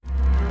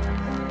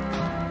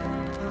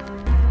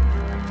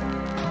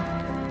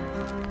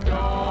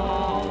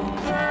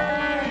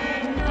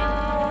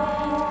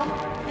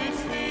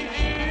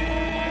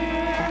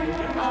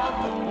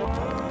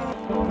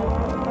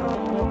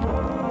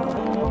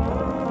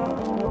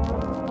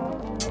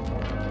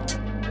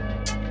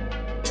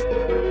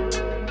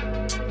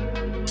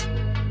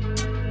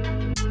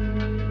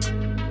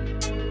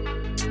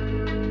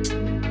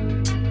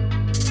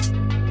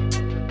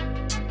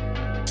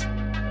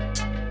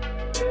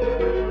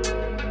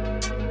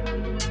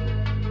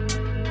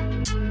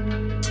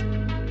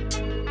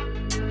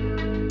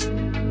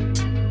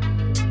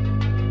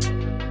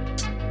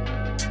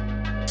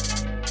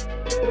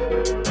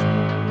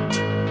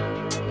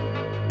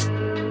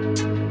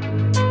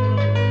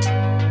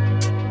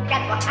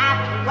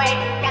The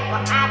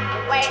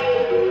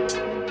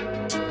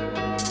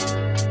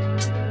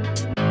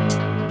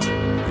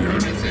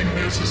only thing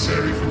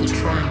necessary for the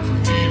triumph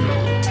of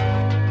evil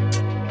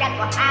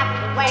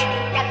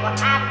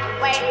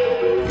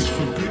is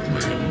for good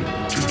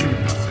men to do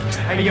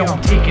nothing. Hey yo,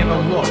 I'm taking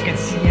a look and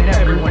seeing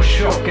everyone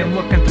shook and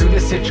looking through the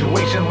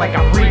situation like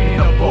I'm reading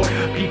a book.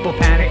 People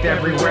panicked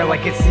everywhere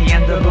like it's the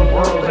end of the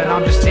world, and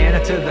I'm just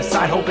standing to the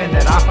side hoping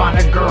that I find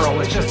a girl.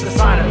 It's just a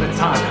sign of the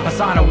time, a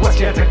sign of what's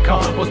yet to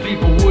come. Most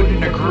people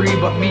wouldn't agree,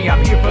 but me,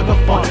 I'm here for the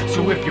fun.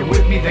 So if you're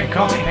with me, then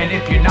come, and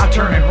if you're not,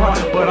 turn and run.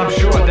 But I'm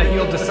sure that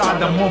you'll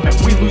decide the moment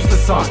we lose the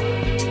sun.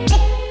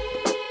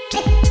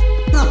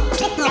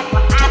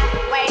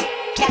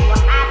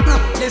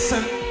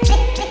 Listen.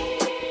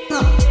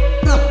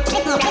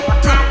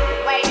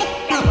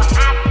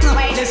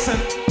 Listen.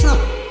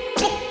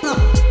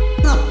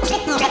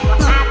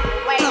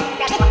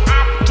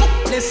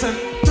 Listen.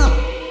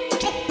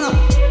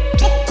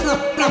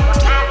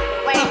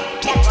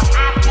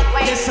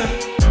 Listen.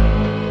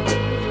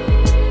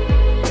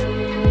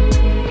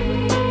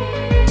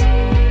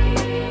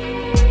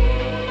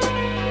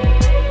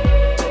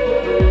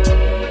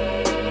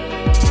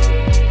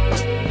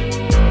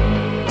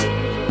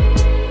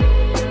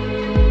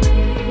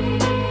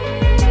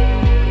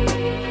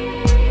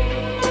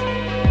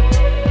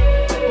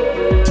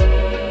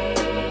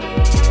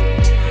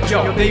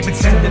 Yo, they've been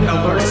sending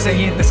alerts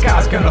saying the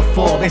sky's gonna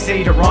fall. They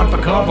say to run for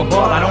cover,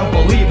 but I don't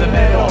believe them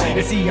at all.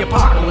 It's the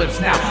apocalypse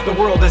now, the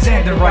world is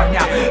ending right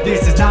now.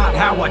 This is not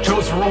how I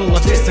chose for all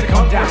of this to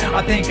come down.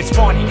 I think it's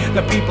funny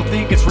that people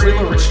think it's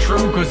real or it's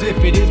true, cause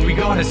if it is, we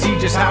gonna see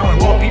just how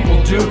and what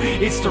people do.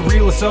 It's the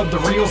realest of the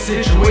real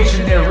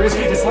situation there is.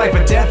 It's life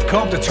or death,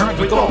 come to terms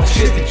with all the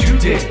shit that you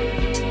did.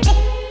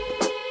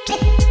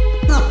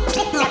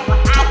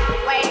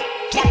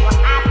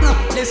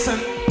 Listen.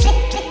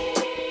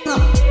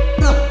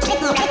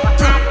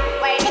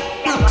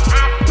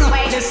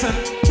 Listen.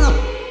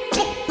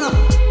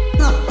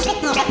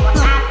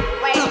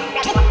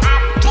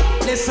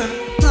 Listen.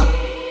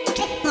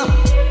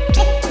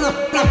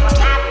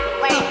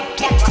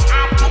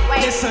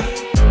 Listen.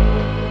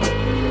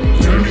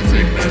 The only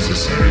thing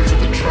necessary for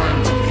the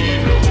triumph of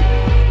evil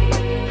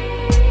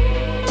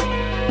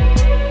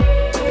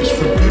is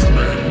for good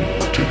men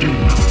to do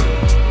nothing.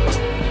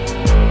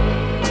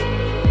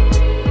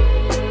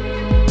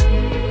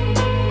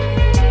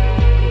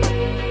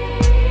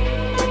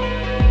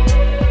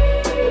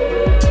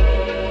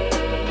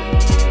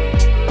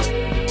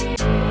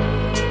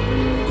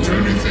 The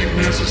only thing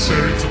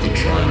necessary for the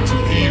triumph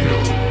of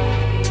evil